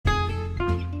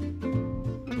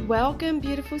Welcome,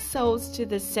 beautiful souls, to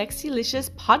the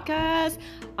Sexylicious podcast.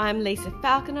 I'm Lisa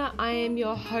Falconer. I am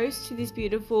your host to this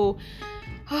beautiful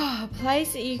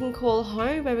place that you can call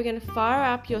home, where we're going to fire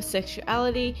up your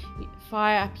sexuality,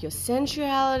 fire up your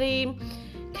sensuality,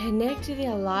 connect to the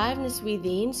aliveness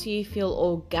within so you feel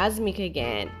orgasmic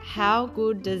again. How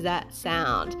good does that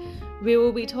sound? We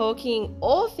will be talking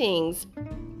all things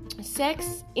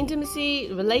sex,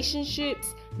 intimacy,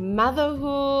 relationships,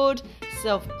 motherhood,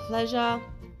 self-pleasure,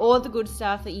 all the good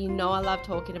stuff that you know I love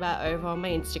talking about over on my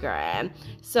Instagram.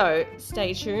 So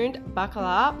stay tuned, buckle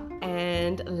up,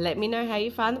 and let me know how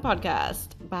you find the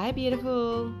podcast. Bye,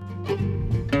 beautiful.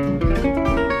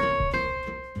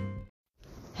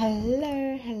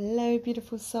 Hello,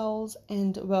 beautiful souls,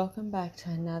 and welcome back to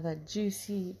another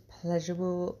juicy,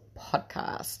 pleasurable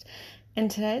podcast. And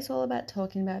today it's all about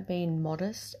talking about being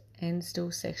modest and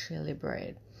still sexually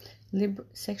liberated.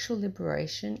 Sexual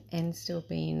liberation and still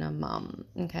being a mum,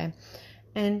 okay?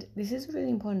 And this is a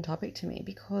really important topic to me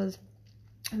because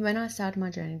when I started my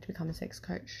journey to become a sex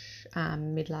coach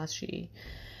mid last year,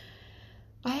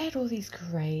 I had all these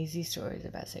crazy stories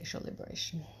about sexual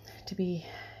liberation, to be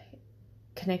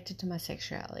connected to my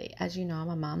sexuality. As you know, I'm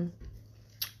a mum,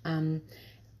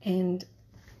 and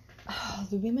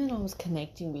the women I was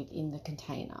connecting with in the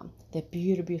container, they're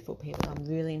beautiful people I'm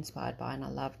really inspired by and I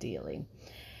love dearly.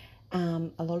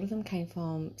 A lot of them came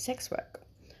from sex work,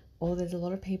 or there's a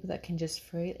lot of people that can just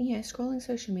scrolling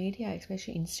social media,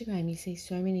 especially Instagram, you see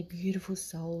so many beautiful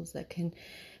souls that can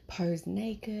pose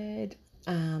naked,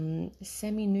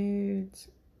 semi-nudes,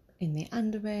 in their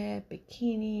underwear,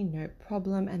 bikini, no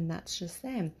problem, and that's just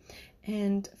them.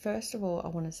 And first of all, I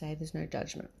want to say there's no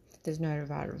judgment. There's no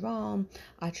right or wrong.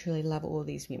 I truly love all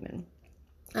these women.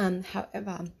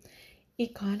 However,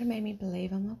 it kind of made me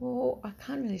believe, I'm like, well, I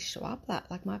can't really show up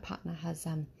that. Like, my partner has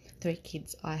 3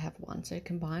 kids, I have 1. So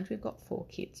combined, we've got 4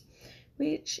 kids,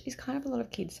 which is kind of a lot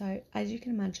of kids. So as you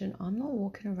can imagine, I'm not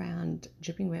walking around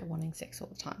dripping wet wanting sex all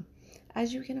the time.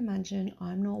 As you can imagine,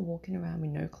 I'm not walking around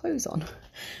with no clothes on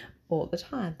all the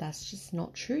time. That's just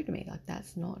not true to me. Like,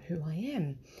 that's not who I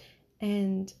am.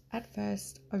 And at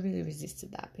first, I really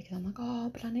resisted that because I'm like,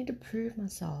 oh, but I need to prove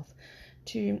myself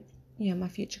to my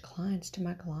future clients, to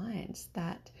my clients,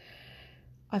 that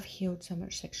I've healed so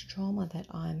much sexual trauma, that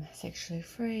I'm sexually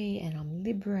free and I'm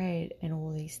liberated and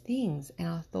all these things. And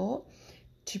I thought,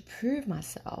 to prove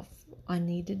myself, I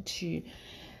needed to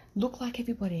look like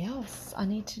everybody else. I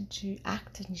needed to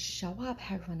act and show up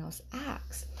how everyone else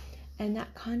acts. And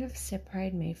that kind of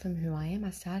separated me from who I am. I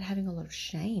started having a lot of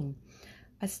shame.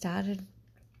 I started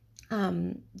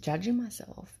judging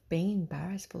myself, being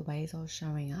embarrassed for the ways I was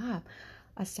showing up.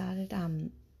 I started,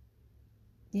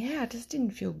 I just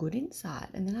didn't feel good inside.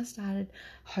 And then I started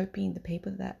hoping the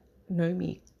people that know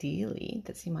me dearly,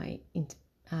 that's in my,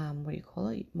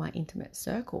 my intimate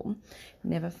circle,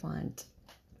 never find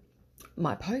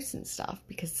my posts and stuff,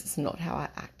 because it's not how I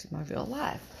act in my real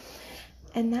life.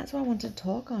 And that's what I wanted to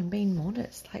talk on, being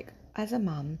modest. Like, as a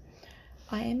mum,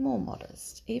 I am more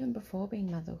modest. Even before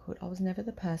being motherhood, I was never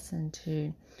the person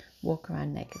to walk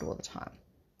around naked all the time.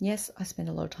 Yes, I spend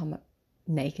a lot of time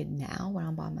naked now when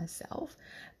I'm by myself,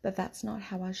 but that's not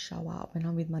how I show up when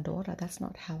I'm with my daughter. That's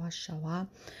not how I show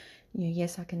up.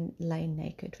 Yes, I can lay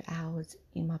naked for hours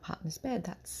in my partner's bed.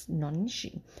 That's not an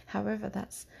issue. However,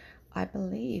 I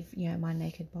believe, my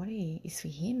naked body is for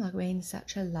him. Like, we're in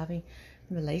such a loving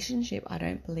relationship. I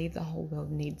don't believe the whole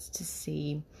world needs to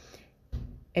see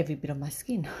every bit of my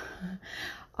skin.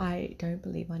 I don't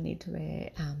believe I need to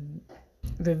wear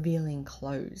revealing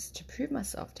clothes to prove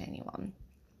myself to anyone.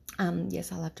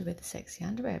 Yes, I love to wear the sexy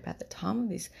underwear, but at the time of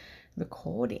this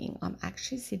recording, I'm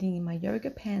actually sitting in my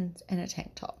yoga pants and a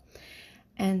tank top.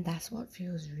 And that's what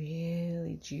feels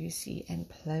really juicy and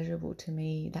pleasurable to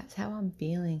me. That's how I'm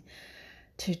feeling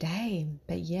today.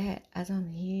 But yeah, as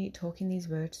I'm here talking these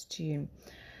words to you,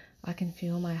 I can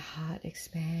feel my heart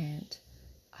expand.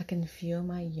 I can feel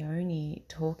my yoni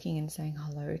talking and saying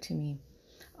hello to me.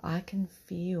 I can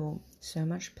feel so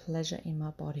much pleasure in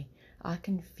my body. I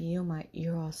can feel my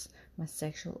eros, my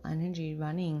sexual energy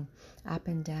running up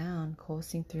and down,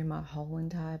 coursing through my whole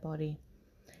entire body.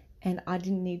 And I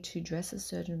didn't need to dress a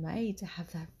certain way to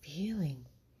have that feeling.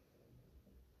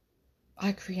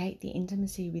 I create the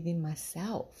intimacy within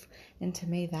myself. And to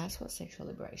me, that's what sexual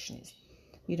liberation is.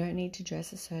 You don't need to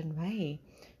dress a certain way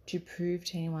to prove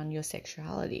to anyone your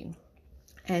sexuality.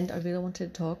 And I really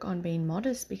wanted to talk on being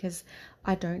modest because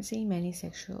I don't see many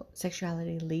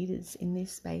sexuality leaders in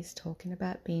this space talking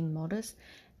about being modest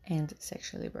and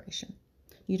sexual liberation.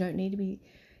 You don't need to be,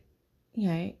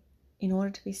 in order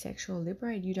to be sexual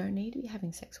liberated, you don't need to be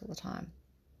having sex all the time.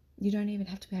 You don't even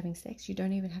have to be having sex. You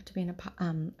don't even have to be in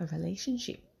a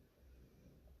relationship.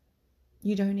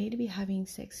 You don't need to be having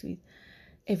sex with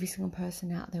every single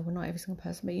person out there. Well, not every single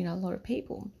person, but a lot of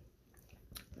people.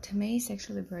 To me,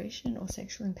 sexual liberation or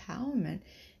sexual empowerment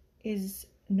is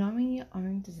knowing your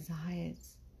own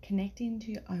desires, connecting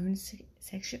to your own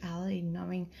sexuality,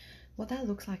 knowing what that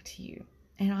looks like to you.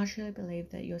 And I truly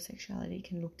believe that your sexuality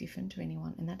can look different to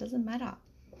anyone, and that doesn't matter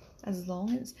as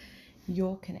long as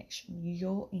your connection,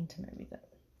 you're intimate with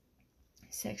it.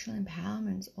 Sexual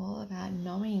empowerment is all about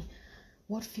knowing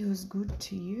what feels good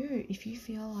to you. If you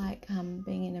feel like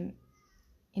being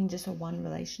in just a one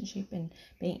relationship and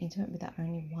being intimate with that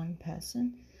only one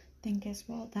person, then guess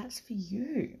what? That's for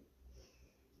you.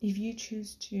 If you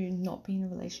choose to not be in a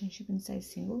relationship and stay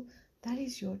single, that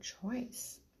is your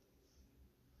choice.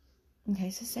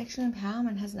 Okay, so sexual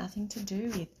empowerment has nothing to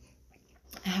do with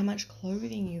how much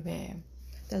clothing you wear,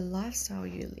 the lifestyle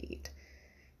you lead.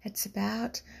 It's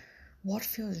about what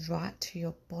feels right to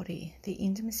your body, the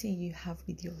intimacy you have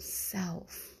with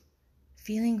yourself,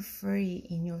 feeling free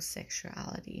in your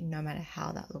sexuality, no matter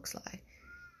how that looks like.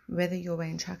 Whether you're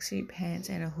wearing tracksuit pants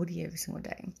and a hoodie every single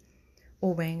day,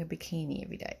 or wearing a bikini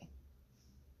every day.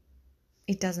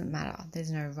 It doesn't matter.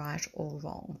 There's no right or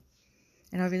wrong.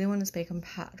 And I really want to speak on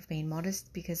part of being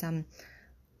modest because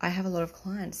I have a lot of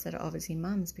clients that are obviously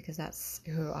mums, because that's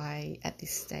who I, at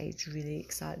this stage, really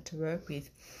excited to work with.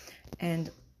 And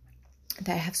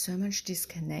they have so much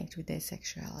disconnect with their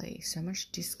sexuality, so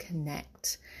much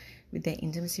disconnect with their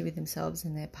intimacy with themselves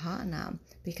and their partner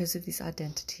because of this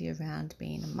identity around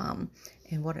being a mum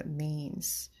and what it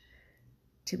means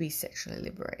to be sexually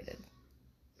liberated,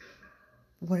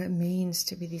 what it means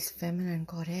to be this feminine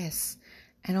goddess.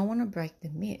 And I want to break the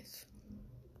myth.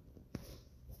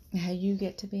 How you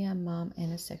get to be a mum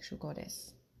and a sexual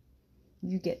goddess.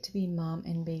 You get to be mum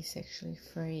and be sexually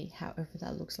free, however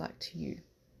that looks like to you.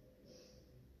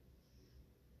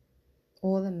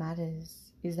 All that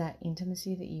matters is that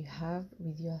intimacy that you have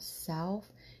with yourself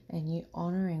and you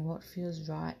honouring what feels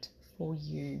right for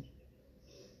you.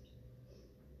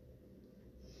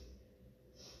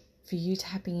 For you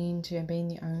tapping into and being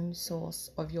the own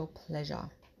source of your pleasure.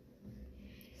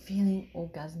 Feeling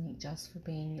orgasmic just for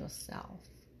being yourself.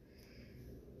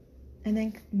 And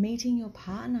then meeting your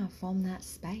partner from that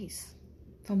space,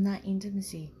 from that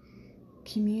intimacy.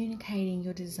 Communicating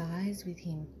your desires with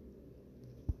him.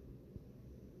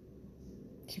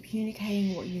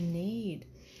 Communicating what you need,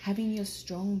 having your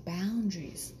strong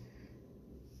boundaries,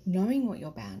 knowing what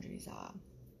your boundaries are,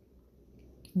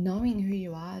 knowing who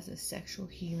you are as a sexual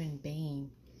human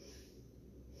being,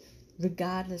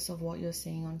 regardless of what you're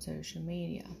seeing on social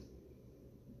media.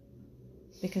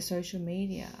 Because social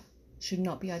media should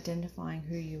not be identifying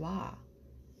who you are.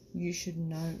 You should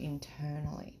know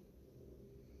internally.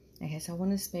 Okay, so I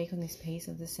want to speak on this piece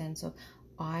of the sense of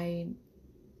I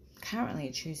currently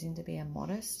choosing to be a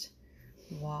modest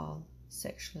while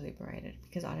sexually liberated,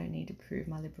 because I don't need to prove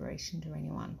my liberation to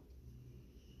anyone.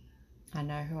 I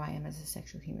know who I am as a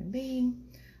sexual human being.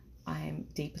 I am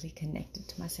deeply connected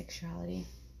to my sexuality.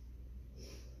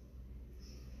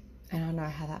 And I know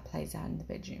how that plays out in the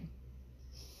bedroom.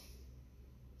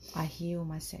 I heal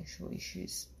my sexual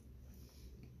issues.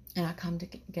 And I come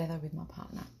together with my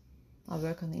partner. I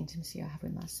work on the intimacy I have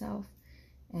with myself.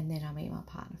 And then I meet my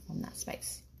partner from that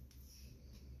space.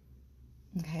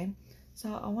 Okay,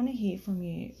 so I want to hear from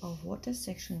you of what does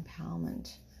sexual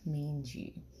empowerment mean to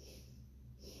you?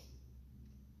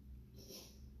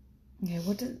 Okay,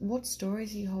 what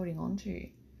stories are you holding on to?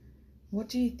 What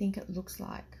do you think it looks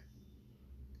like?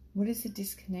 What is the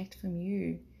disconnect from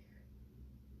you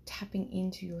tapping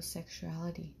into your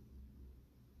sexuality?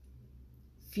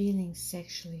 Feeling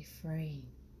sexually free.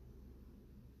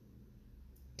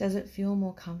 Does it feel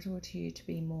more comfortable to you to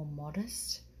be more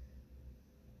modest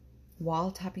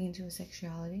while tapping into a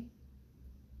sexuality?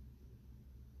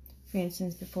 For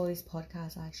instance, before this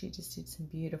podcast, I actually just did some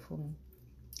beautiful,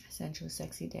 sensual,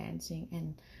 sexy dancing.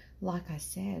 And like I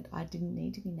said, I didn't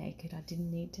need to be naked. I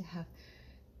didn't need to have,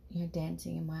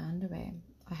 dancing in my underwear.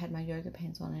 I had my yoga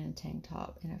pants on and a tank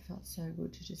top, and it felt so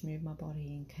good to just move my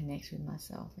body and connect with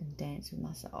myself and dance with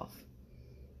myself.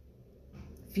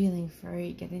 Feeling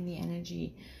free, getting the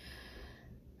energy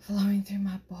flowing through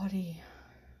my body,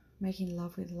 making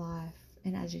love with life.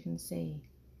 And as you can see,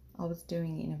 I was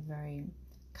doing it in a very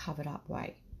covered up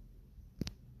way.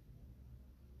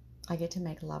 I get to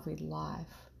make love with life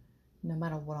no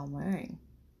matter what I'm wearing.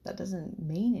 That doesn't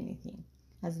mean anything.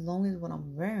 As long as what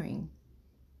I'm wearing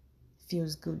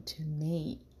feels good to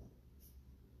me.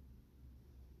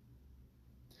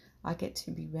 I get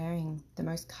to be wearing the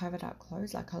most covered up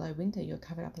clothes, like hello winter, you're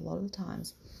covered up a lot of the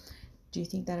times. Do you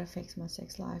think that affects my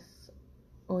sex life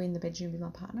or in the bedroom with my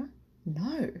partner?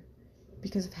 No,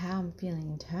 because of how I'm feeling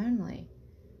internally.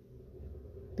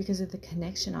 Because of the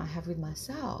connection I have with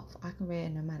myself, I can wear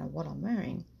no matter what I'm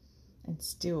wearing and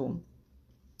still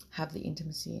have the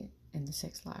intimacy and the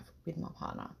sex life with my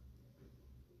partner.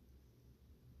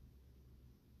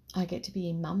 I get to be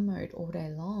in mum mode all day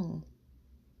long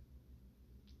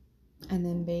and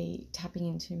then be tapping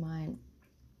into my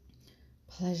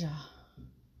pleasure,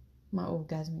 my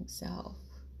orgasmic self,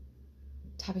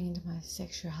 tapping into my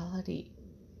sexuality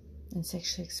and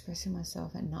sexually expressing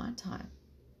myself at nighttime.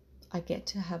 I get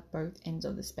to have both ends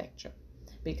of the spectrum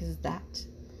because that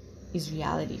is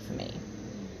reality for me.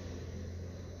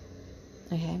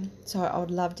 Okay, so I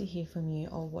would love to hear from you.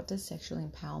 Oh, what does sexual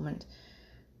empowerment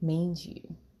mean to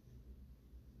you?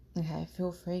 Okay,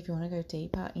 feel free if you want to go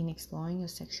deeper in exploring your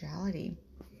sexuality,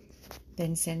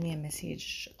 then send me a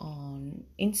message on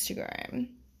Instagram,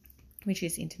 which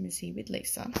is Intimacy with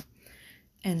Lisa,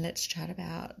 and let's chat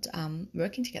about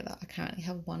working together. I currently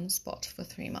have one spot for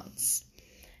 3 months,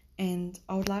 and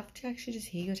I would love to actually just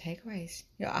hear your takeaways,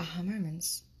 your aha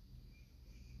moments.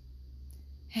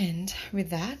 And with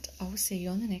that, I will see you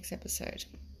on the next episode.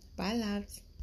 Bye, loves.